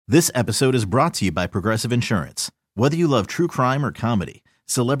This episode is brought to you by Progressive Insurance. Whether you love true crime or comedy,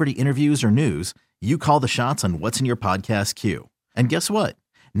 celebrity interviews or news, you call the shots on what's in your podcast queue. And guess what?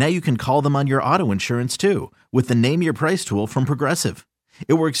 Now you can call them on your auto insurance too with the Name Your Price tool from Progressive.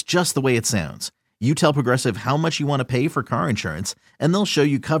 It works just the way it sounds. You tell Progressive how much you want to pay for car insurance, and they'll show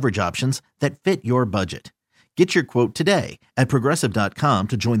you coverage options that fit your budget. Get your quote today at Progressive.com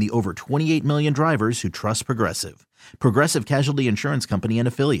to join the over 28 million drivers who trust Progressive. Progressive Casualty Insurance Company and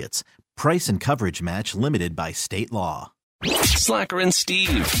Affiliates. Price and coverage match limited by state law. Slacker and Steve.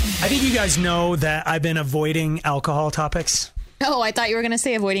 I think you guys know that I've been avoiding alcohol topics. Oh, I thought you were going to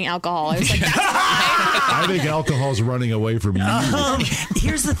say avoiding alcohol. I was like, that's I think alcohol's running away from you.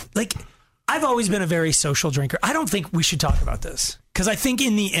 Here's I've always been a very social drinker. I don't think we should talk about this because I think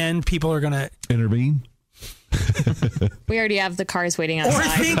in the end, people are going to intervene. We already have the cars waiting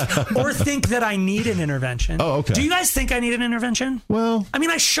outside. Or think that I need an intervention. Oh, okay. Do you guys think I need an intervention? Well, I mean,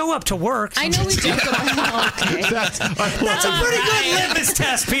 I show up to work. I know we joke about it. that's a pretty good litmus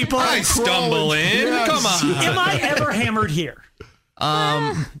test, people. I stumble in. Yes. Come on. Am I ever hammered here?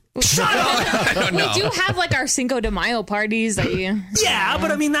 Shut up. We do have like our Cinco de Mayo parties that you. Yeah,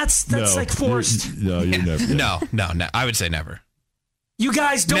 but I mean that's like forced. You're never. No. I would say never. You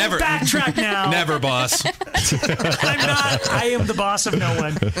guys don't Never. backtrack now. Never, boss. I'm not. I am the boss of no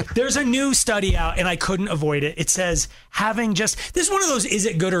one. There's a new study out, and I couldn't avoid it. It says this is one of those is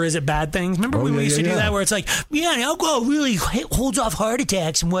it good or is it bad things. Remember when we used to do that where it's like, yeah, alcohol really holds off heart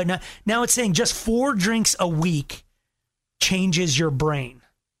attacks and whatnot. Now it's saying just 4 drinks a week changes your brain.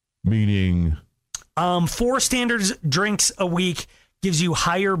 Meaning? 4 standard drinks a week gives you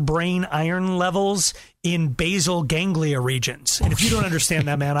higher brain iron levels in basal ganglia regions. And if you don't understand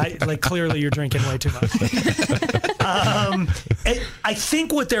that, man, clearly you're drinking way too much. I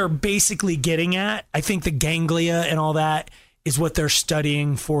think what they're basically getting at, I think the ganglia and all that is what they're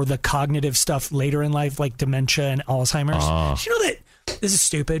studying for the cognitive stuff later in life, like dementia and Alzheimer's. You know that this is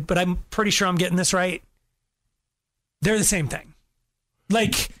stupid, but I'm pretty sure I'm getting this right. They're the same thing.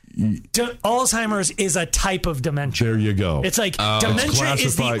 Like, Alzheimer's is a type of dementia. There you go. It's like dementia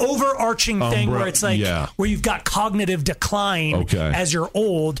is the overarching thing where it's like where you've got cognitive decline as you're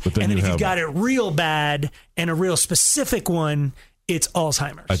old, and then if you've got it real bad and a real specific one, it's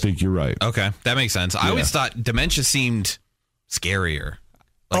Alzheimer's. I think you're right. Okay, that makes sense. I always thought dementia seemed scarier.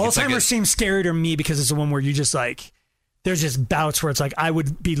 Alzheimer's seems scarier to me because it's the one where you just like, there's just bouts where it's like I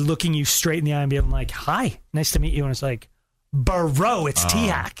would be looking you straight in the eye and be like, "Hi, nice to meet you," and it's like, bro, it's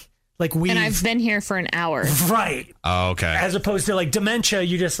T-hack. Like and I've been here for an hour. Right. Oh, okay. As opposed to like dementia,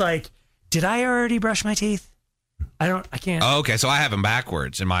 you just like, did I already brush my teeth? I can't. Oh, okay. So I have them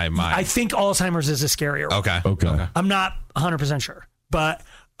backwards in my mind. I think Alzheimer's is a scarier one. Okay. I'm not 100% sure. But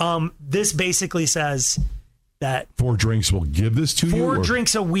this basically says that 4 drinks will give this to you? 4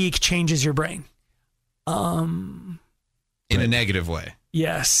 drinks a week changes your brain. In a negative way.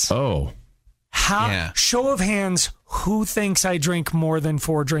 Yes. Oh. Show of hands, who thinks I drink more than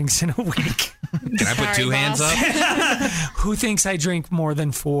 4 drinks in a week? Can I put 2 hands up? Who thinks I drink more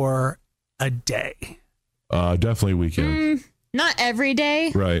than 4 a day? Definitely weekend. Not every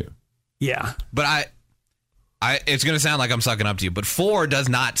day. Right. Yeah. But I it's going to sound like I'm sucking up to you, but 4 does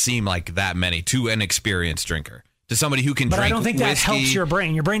not seem like that many to an experienced drinker. To somebody who can drink whiskey. But I don't think that helps your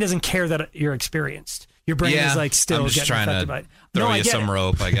brain. Your brain doesn't care that you're experienced. Your brain is like still I'm just getting trying affected to by it. throw you some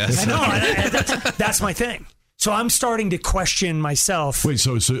rope, I guess. I know. That's my thing. So I'm starting to question myself. Wait,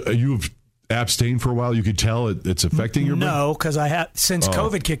 so you've abstained for a while? You could tell it's affecting your brain? No, because I have since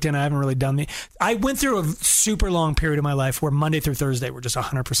COVID kicked in, I haven't really done I went through a super long period of my life where Monday through Thursday were just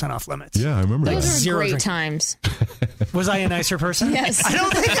 100% off limits. Yeah, I remember Those that. were Zero great drink. times. Was I a nicer person? Yes. I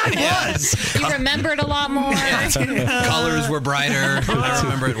don't think I was. You remembered a lot more. Colors were brighter. I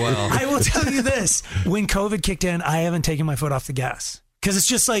remember it well. I will tell you this. When COVID kicked in, I haven't taken my foot off the gas. Because it's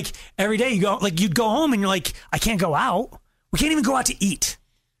just like every day you'd go home and you're like, I can't go out. We can't even go out to eat.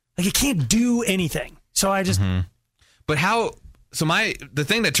 Like, you can't do anything. So I just... But the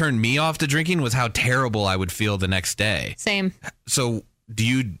thing that turned me off to drinking was how terrible I would feel the next day. Same. So do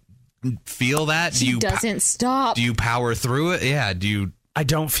you feel that? She doesn't stop. Do you power through it? Yeah. I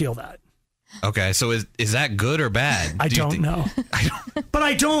don't feel that. Okay. So is that good or bad? I don't know. But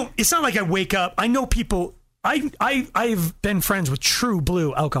I don't... It's not like I wake up... I know people... I've been friends with true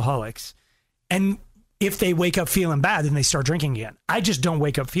blue alcoholics. And if they wake up feeling bad, then they start drinking again. I just don't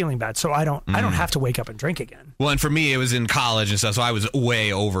wake up feeling bad, so I don't have to wake up and drink again. Well, and for me, it was in college and stuff, so I was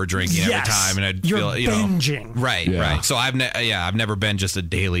way over drinking every time, and I'd feel binging. Right. So I've never been just a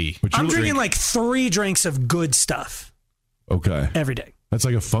daily. I'm drinking like 3 drinks of good stuff. Okay. Every day. That's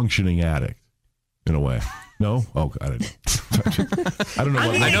like a functioning addict, in a way. No? Oh, I don't know. I don't know.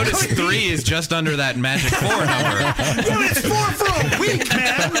 I noticed 3 is just under that magic 4 number. Yeah, but it's 4 for a week,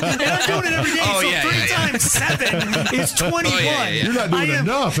 man. And I'm doing it every day. Oh, so yeah, 3 yeah, yeah. times 7 is 21. Oh, yeah. You're not doing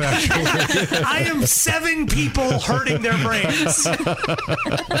enough, actually. I am 7 people hurting their brains.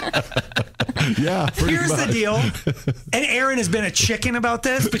 Yeah. Here's the deal. And Erin has been a chicken about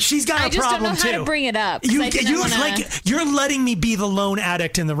this, but she's got I a just problem don't know how too. to bring it up. 'Cause I didn't wanna- You're letting me be the lone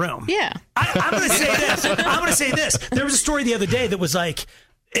addict in the room. Yeah. I'm going to say this. There was a story the other day that was like,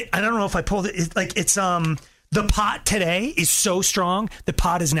 I don't know if I pulled it. It's the pot today is so strong. The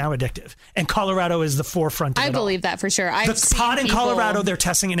pot is now addictive, and Colorado is the forefront of it I all. bthat for sure. The pot in Colorado, they're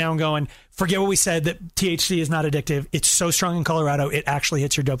testing it now and going, forget what we said that THC is not addictive. It's so strong in Colorado, it actually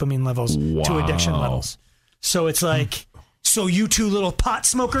hits your dopamine levels to addiction levels. So it's like, so you 2 little pot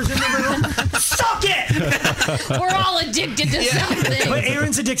smokers in the room, suck it! We're all addicted to something. But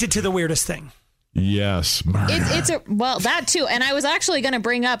Erin's addicted to the weirdest thing. Yes, murder. Well, that too. And I was actually going to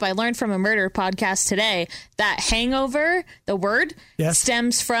bring up, I learned from a murder podcast today that hangover, the word,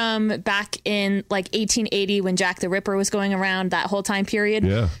 stems from back in like 1880 when Jack the Ripper was going around, that whole time period.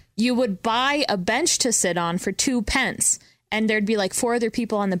 Yeah. You would buy a bench to sit on for 2 pence, and there'd be like 4 other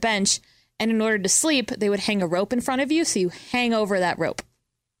people on the bench. And in order to sleep, they would hang a rope in front of you, so you hang over that rope.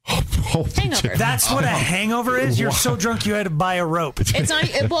 Hangover. That's what a hangover is? You're so drunk you had to buy a rope. It's not.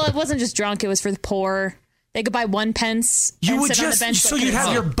 Well, it wasn't just drunk. It was for the poor. They could buy 1 pence. You and would sit on the bench, so but you'd couldn't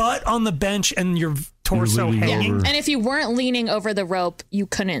have your sleep. butt on the bench and your torso leaning hanging. over. And if you weren't leaning over the rope, you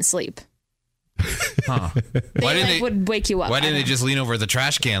couldn't sleep. Huh. They would wake you up. Why didn't they just lean over the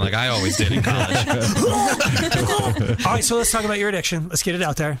trash can like I always did in college? All right, so let's talk about your addiction. Let's get it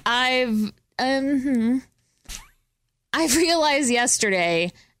out there. I realized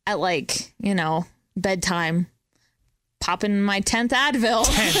yesterday at bedtime, popping my 10th Advil.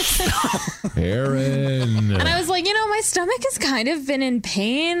 Erin. And I was like, my stomach has kind of been in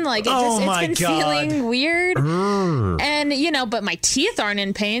pain. Like, Oh it's been my God. feeling weird. And, but my teeth aren't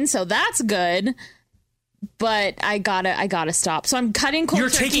in pain, so that's good. But I gotta stop. So I'm cutting cold You're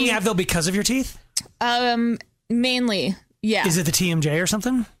turkey. taking Advil because of your teeth? Mainly, yeah. Is it the TMJ or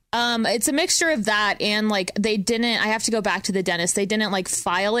something? It's a mixture of that and I have to go back to the dentist. They didn't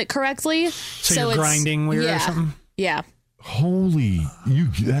file it correctly. So you're grinding weird or something? Yeah. Holy,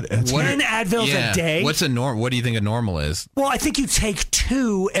 that's 10 Advils a day? What do you think a normal is? Well, I think you take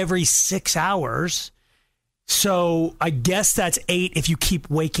 2 every 6 hours. So I guess that's 8 if you keep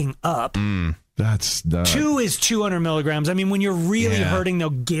waking up. That's not. 2 is 200 milligrams. I mean, when you're really hurting,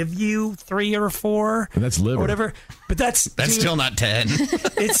 they'll give you 3 or 4. And that's liver. Or whatever. But that's Still not 10.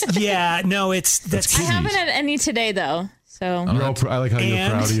 That's I haven't had any today though. So I like how you're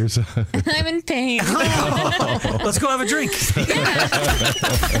proud of yourself. I'm in pain. Let's go have a drink.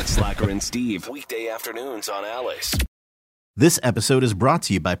 Slacker and Steve, weekday afternoons on Alice. This episode is brought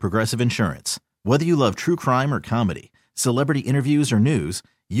to you by Progressive Insurance. Whether you love true crime or comedy, celebrity interviews or news,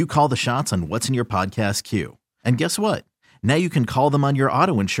 you call the shots on what's in your podcast queue. And guess what? Now you can call them on your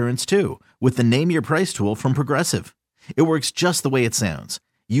auto insurance too with the Name Your Price tool from Progressive. It works just the way it sounds.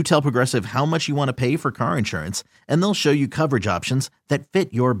 You tell Progressive how much you want to pay for car insurance, and they'll show you coverage options that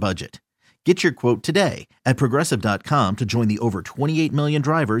fit your budget. Get your quote today at Progressive.com to join the over 28 million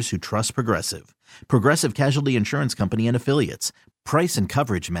drivers who trust Progressive. Progressive Casualty Insurance Company and Affiliates. Price and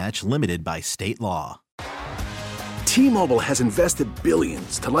coverage match limited by state law. T-Mobile has invested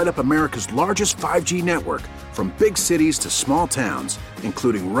billions to light up America's largest 5G network, from big cities to small towns,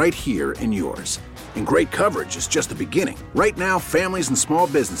 including right here in yours. And great coverage is just the beginning. Right now, families and small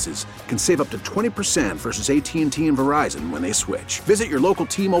businesses can save up to 20% versus AT&T and Verizon when they switch. Visit your local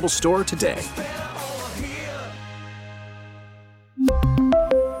T-Mobile store today.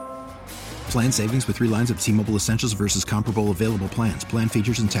 Plan savings with 3 lines of T-Mobile Essentials versus comparable available plans. Plan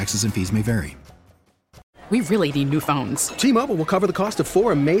features and taxes and fees may vary. We really need new phones. T-Mobile will cover the cost of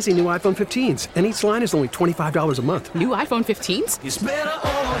 4 amazing new iPhone 15s, and each line is only $25 a month. New iPhone 15s? It's better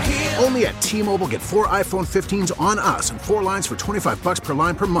over here. Only at T-Mobile, get 4 iPhone 15s on us and 4 lines for $25 per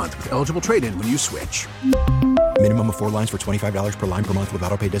line per month with eligible trade-in when you switch. Minimum of 4 lines for $25 per line per month with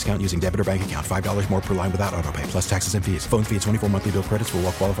autopay discount using debit or bank account. $5 more per line without autopay, plus taxes and fees. Phone fee at 24 monthly bill credits for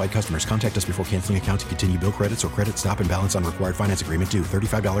well-qualified customers. Contact us before canceling account to continue bill credits or credit stop and balance on required finance agreement due.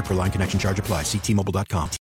 $35 per line connection charge applies. See T-Mobile.com.